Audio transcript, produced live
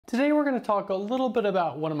Today we're going to talk a little bit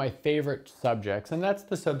about one of my favorite subjects, and that's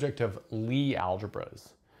the subject of Lie algebras.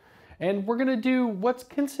 And we're going to do what's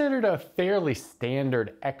considered a fairly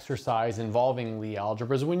standard exercise involving Lie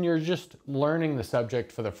algebras when you're just learning the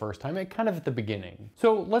subject for the first time, kind of at the beginning.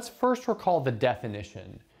 So let's first recall the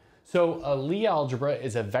definition. So a Lie algebra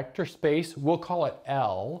is a vector space, we'll call it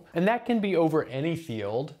L, and that can be over any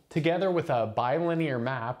field, together with a bilinear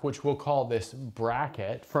map, which we'll call this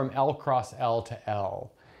bracket, from L cross L to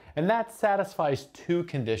L. And that satisfies two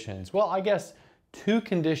conditions. Well, I guess two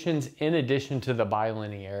conditions in addition to the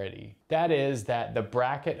bilinearity. That is that the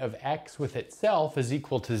bracket of x with itself is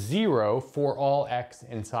equal to 0 for all x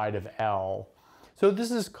inside of L. So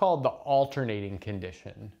this is called the alternating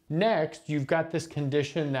condition. Next, you've got this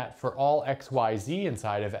condition that for all x, y, z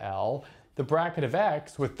inside of L, the bracket of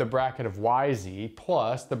x with the bracket of yz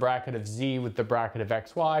plus the bracket of z with the bracket of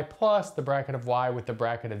xy plus the bracket of y with the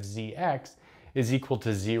bracket of zx is equal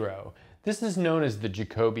to 0. This is known as the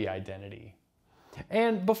Jacobi identity.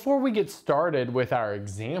 And before we get started with our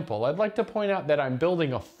example, I'd like to point out that I'm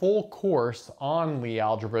building a full course on Lie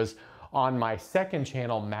algebras on my second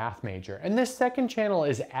channel, Math Major. And this second channel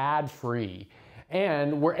is ad-free.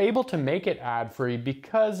 And we're able to make it ad-free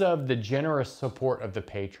because of the generous support of the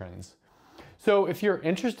patrons. So if you're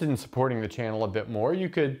interested in supporting the channel a bit more, you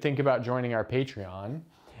could think about joining our Patreon.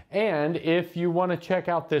 And if you want to check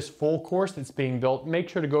out this full course that's being built, make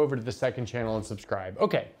sure to go over to the second channel and subscribe.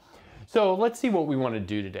 Okay, so let's see what we want to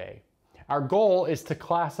do today. Our goal is to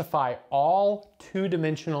classify all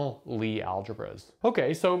two-dimensional Lie algebras.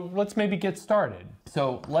 Okay, so let's maybe get started.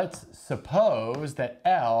 So let's suppose that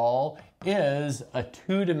L is a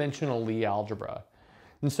two-dimensional Lie algebra.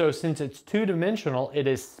 And so since it's two-dimensional, it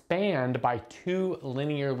is spanned by two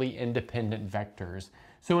linearly independent vectors.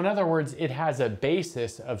 So in other words, it has a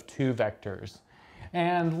basis of two vectors.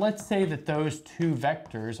 And let's say that those two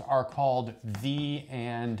vectors are called v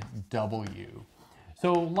and w.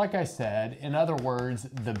 So like I said, in other words,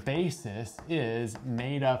 the basis is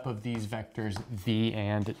made up of these vectors v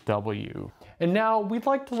and w. And now we'd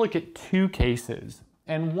like to look at two cases.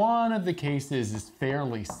 And one of the cases is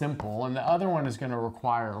fairly simple, and the other one is going to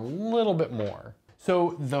require a little bit more.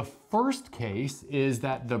 So the first case is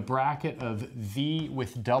that the bracket of v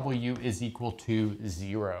with w is equal to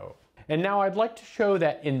 0. And now I'd like to show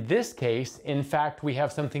that in this case, in fact, we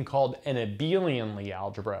have something called an abelian Lie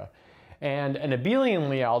algebra. And an abelian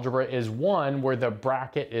Lie algebra is one where the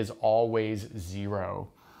bracket is always 0.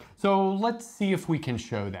 So let's see if we can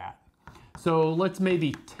show that. So let's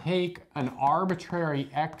maybe take an arbitrary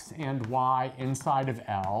x and y inside of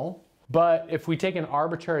L. But if we take an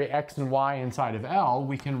arbitrary x and y inside of L,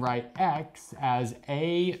 we can write x as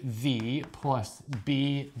AV plus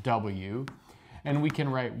BW. And we can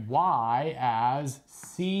write y as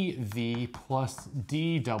CV plus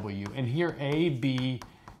DW. And here A, B,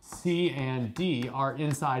 C, and D are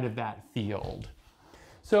inside of that field.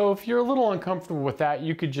 So if you're a little uncomfortable with that,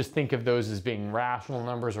 you could just think of those as being rational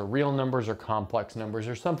numbers or real numbers or complex numbers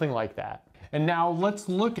or something like that. And now let's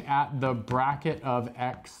look at the bracket of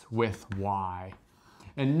x with y.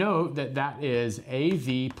 And note that that is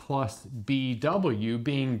AV plus BW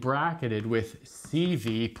being bracketed with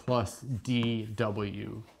CV plus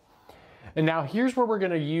DW. And now here's where we're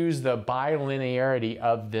going to use the bilinearity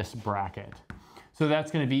of this bracket. So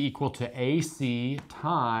that's going to be equal to AC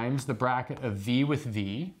times the bracket of V with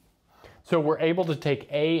V. So we're able to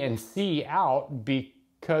take A and C out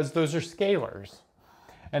because those are scalars.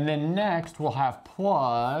 And then next we'll have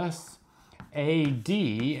plus AD,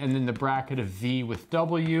 and then the bracket of V with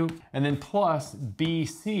W, and then plus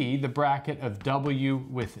BC, the bracket of W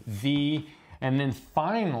with V, and then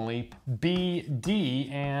finally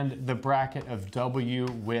BD and the bracket of W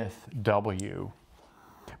with W.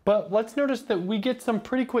 But let's notice that we get some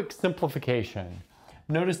pretty quick simplification.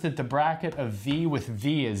 Notice that the bracket of V with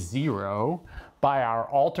V is 0 by our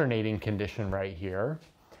alternating condition right here.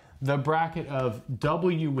 The bracket of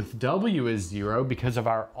W with W is 0 because of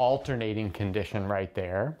our alternating condition right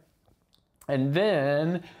there. And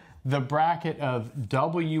then the bracket of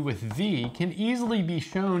W with V can easily be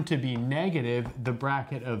shown to be negative the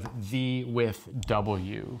bracket of V with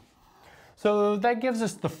W. So that gives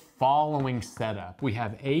us the following setup. We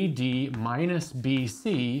have AD minus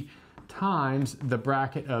BC times the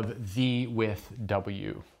bracket of V with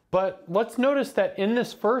W. But let's notice that in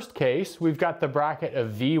this first case, we've got the bracket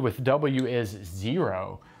of V with W is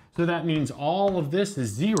 0. So that means all of this is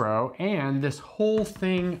 0, and this whole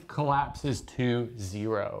thing collapses to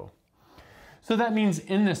 0. So that means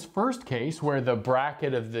in this first case, where the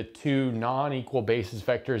bracket of the two non-equal basis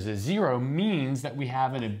vectors is 0, means that we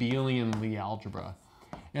have an abelian Lie algebra.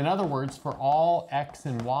 In other words, for all x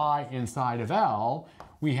and y inside of L,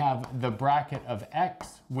 we have the bracket of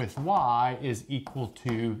x with y is equal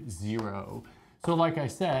to 0. So like I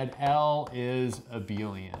said, L is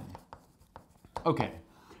abelian. Okay,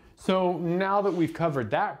 so now that we've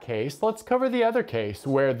covered that case, let's cover the other case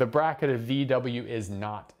where the bracket of VW is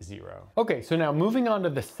not 0. Okay, so now moving on to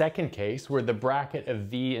the second case where the bracket of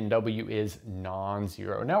V and W is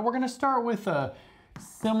non-zero. Now we're going to start with a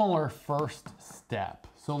similar first step.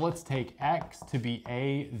 So let's take x to be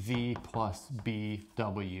AV plus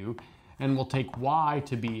BW, and we'll take y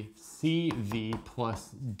to be CV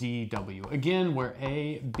plus DW. Again, where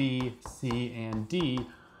A, B, C, and D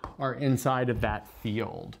are inside of that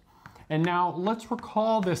field. And now let's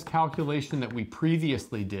recall this calculation that we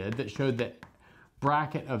previously did that showed that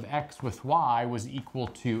bracket of x with y was equal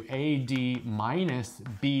to AD minus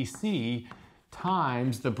BC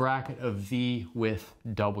times the bracket of V with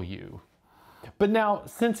W. But now,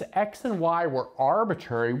 since x and y were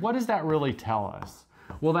arbitrary, what does that really tell us?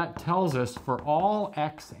 Well, that tells us for all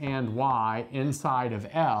x and y inside of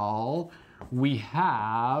L, we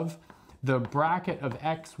have the bracket of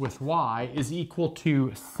x with y is equal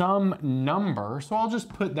to some number. So I'll just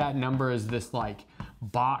put that number as this like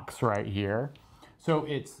box right here. So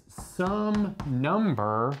it's some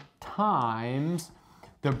number times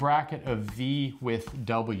the bracket of V with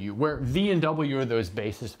W, where V and W are those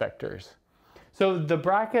basis vectors. So the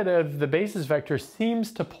bracket of the basis vector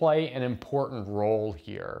seems to play an important role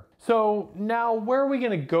here. So now where are we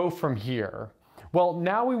going to go from here? Well,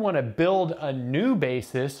 now we want to build a new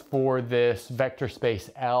basis for this vector space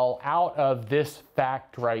L out of this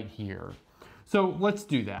fact right here. So let's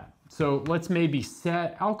do that. So let's maybe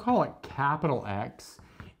set, I'll call it capital X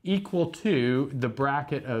equal to the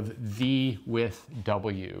bracket of V with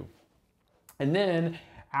W. And then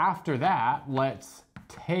after that, let's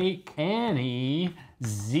take any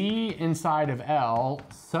Z inside of L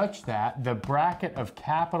such that the bracket of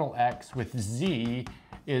capital X with Z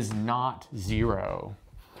is not 0.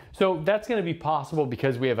 So that's going to be possible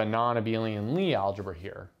because we have a non-abelian Lie algebra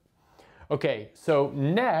here. Okay, so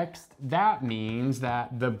next, that means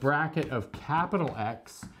that the bracket of capital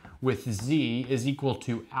X with Z is equal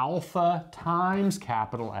to alpha times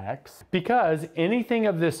capital X, because anything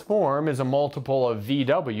of this form is a multiple of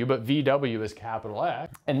VW, but VW is capital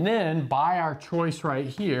X. And then by our choice right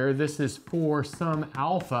here, this is for some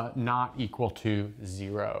alpha not equal to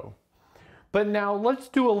 0. But now let's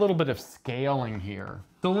do a little bit of scaling here.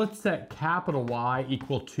 So let's set capital Y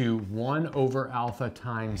equal to 1 over alpha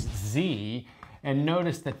times Z, and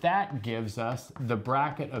notice that that gives us the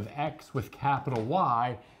bracket of X with capital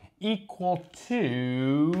Y equal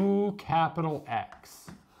to capital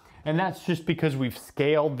X. And that's just because we've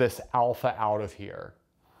scaled this alpha out of here.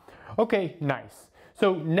 Okay, nice.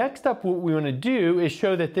 So next up, what we want to do is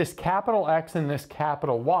show that this capital X and this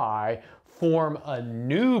capital Y form a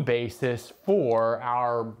new basis for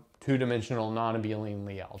our two-dimensional non-abelian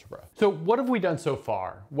Lie algebra. So what have we done so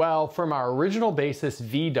far? Well, from our original basis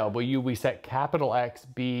VW, we set capital X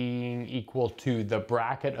being equal to the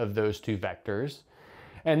bracket of those two vectors.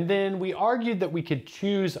 And then we argued that we could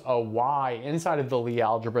choose a y inside of the Lie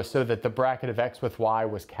algebra so that the bracket of x with y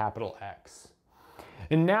was capital X.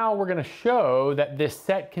 And now we're going to show that this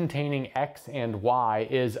set containing x and y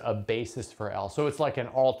is a basis for L. So it's like an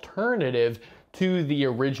alternative to the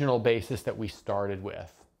original basis that we started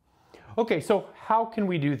with. Okay, so how can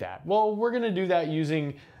we do that? Well, we're going to do that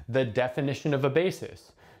using the definition of a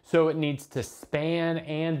basis. So it needs to span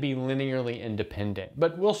and be linearly independent.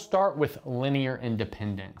 But we'll start with linear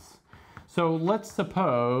independence. So let's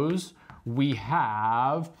suppose we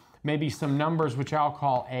have maybe some numbers which I'll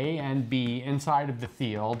call A and B inside of the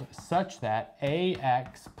field such that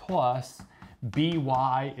AX plus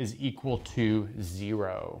BY is equal to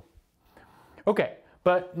 0. Okay,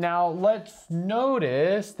 but now let's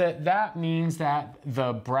notice that that means that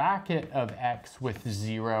the bracket of x with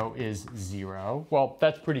 0 is 0. Well,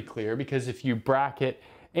 that's pretty clear because if you bracket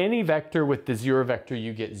any vector with the 0 vector,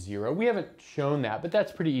 you get 0. We haven't shown that, but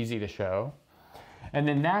that's pretty easy to show. And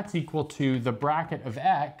then that's equal to the bracket of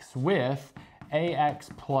x with ax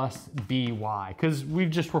plus by, because we've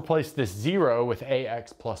just replaced this 0 with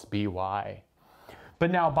ax plus by. But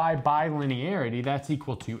now by bilinearity, that's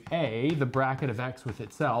equal to a, the bracket of x with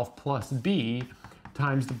itself, plus b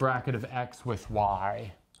times the bracket of x with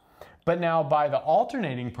y. But now by the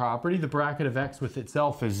alternating property, the bracket of x with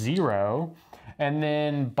itself is 0. And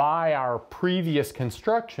then by our previous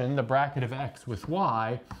construction, the bracket of x with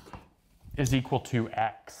y is equal to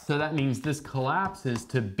x. So that means this collapses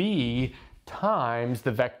to b times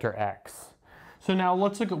the vector x. So now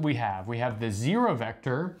let's look at what we have. We have the 0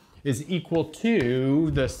 vector is equal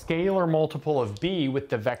to the scalar multiple of b with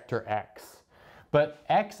the vector x. But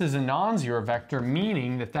x is a non-zero vector,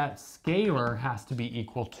 meaning that that scalar has to be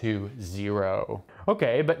equal to 0.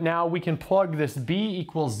 Okay, but now we can plug this b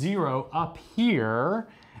equals 0 up here,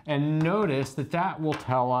 and notice that that will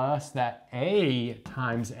tell us that a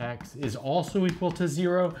times x is also equal to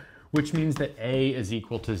 0, which means that a is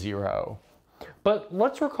equal to 0. But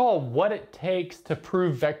let's recall what it takes to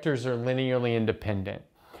prove vectors are linearly independent.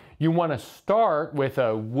 You want to start with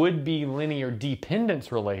a would-be linear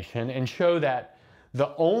dependence relation and show that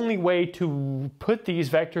the only way to put these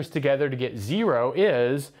vectors together to get 0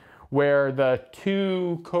 is where the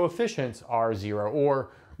two coefficients are 0,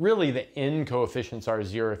 or really the n coefficients are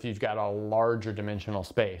 0 if you've got a larger dimensional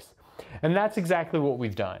space. And that's exactly what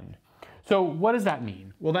we've done. So what does that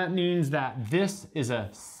mean? Well, that means that this is a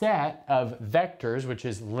set of vectors which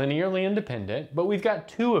is linearly independent, but we've got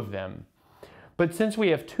two of them. But since we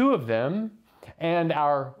have two of them, and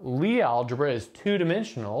our Lie algebra is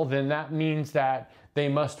two-dimensional, then that means that they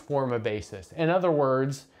must form a basis. In other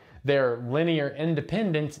words, their linear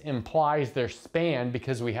independence implies their span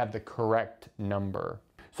because we have the correct number.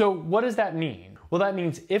 So what does that mean? Well, that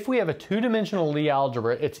means if we have a two-dimensional Lie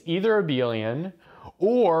algebra, it's either abelian,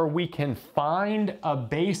 or we can find a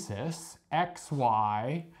basis,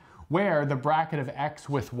 xy, where the bracket of x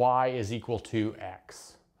with y is equal to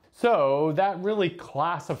x. So that really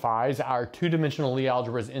classifies our two-dimensional Lie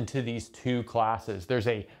algebras into these two classes. There's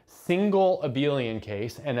a single abelian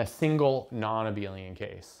case and a single non-abelian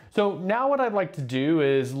case. So now what I'd like to do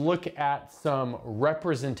is look at some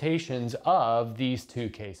representations of these two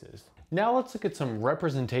cases. Now let's look at some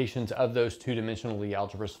representations of those two-dimensional Lie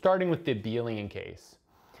algebras, starting with the abelian case.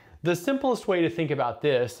 The simplest way to think about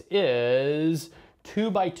this is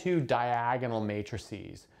 2 by 2 diagonal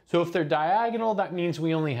matrices. So if they're diagonal, that means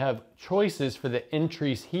we only have choices for the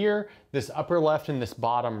entries here, this upper left and this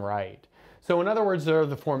bottom right. So in other words, they're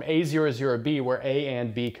the form A0, 0B, where A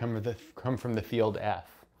and B come from the field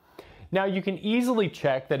F. Now you can easily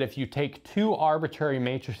check that if you take two arbitrary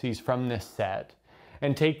matrices from this set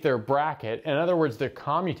and take their bracket, in other words, their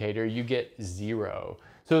commutator, you get 0.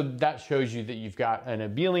 So that shows you that you've got an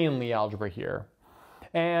abelian Lie algebra here.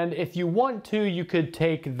 And if you want to, you could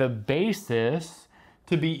take the basis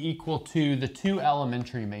to be equal to the two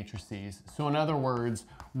elementary matrices. So in other words,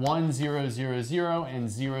 1, 0, 0, 0 and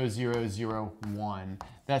 0, 0, 0, 1.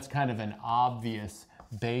 That's kind of an obvious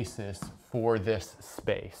basis for this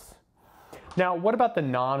space. Now, what about the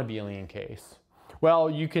non-abelian case? Well,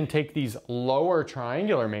 you can take these lower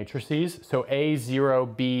triangular matrices, so A, 0,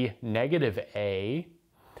 B, negative A,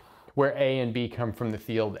 where A and B come from the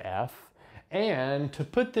field F. And to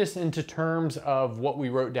put this into terms of what we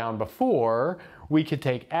wrote down before, we could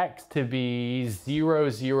take x to be 0,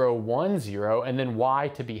 0, 1, 0, and then y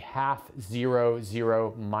to be half 0,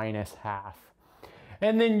 0, minus half.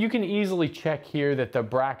 And then you can easily check here that the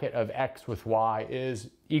bracket of x with y is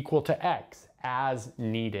equal to x as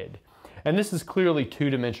needed. And this is clearly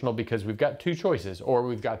two-dimensional because we've got two choices, or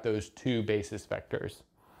we've got those two basis vectors.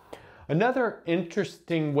 Another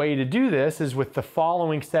interesting way to do this is with the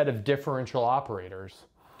following set of differential operators.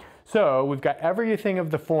 So we've got everything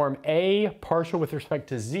of the form A partial with respect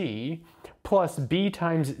to z plus B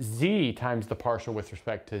times z times the partial with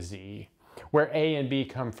respect to z, where A and B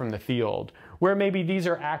come from the field, where maybe these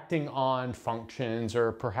are acting on functions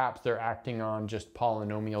or perhaps they're acting on just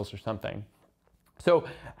polynomials or something. So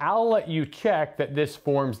I'll let you check that this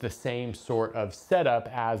forms the same sort of setup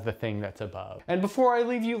as the thing that's above. And before I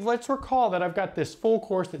leave you, let's recall that I've got this full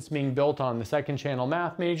course that's being built on the second channel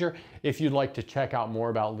math major if you'd like to check out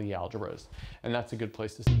more about Lie algebras. And that's a good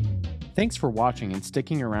place to start. Thanks for watching and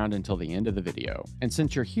sticking around until the end of the video. And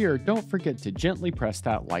since you're here, don't forget to gently press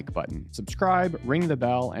that like button, subscribe, ring the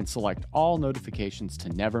bell, and select all notifications to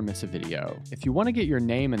never miss a video. If you want to get your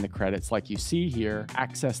name in the credits like you see here,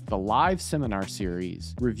 access the live seminar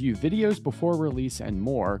series, review videos before release, and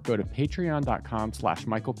more, go to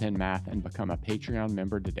patreon.com/michaelpennmath and become a Patreon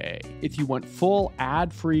member today. If you want full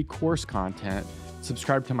ad-free course content,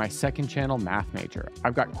 subscribe to my second channel, Math Major.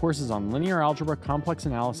 I've got courses on linear algebra, complex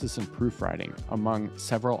analysis, and proofwriting, among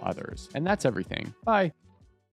several others. And that's everything. Bye.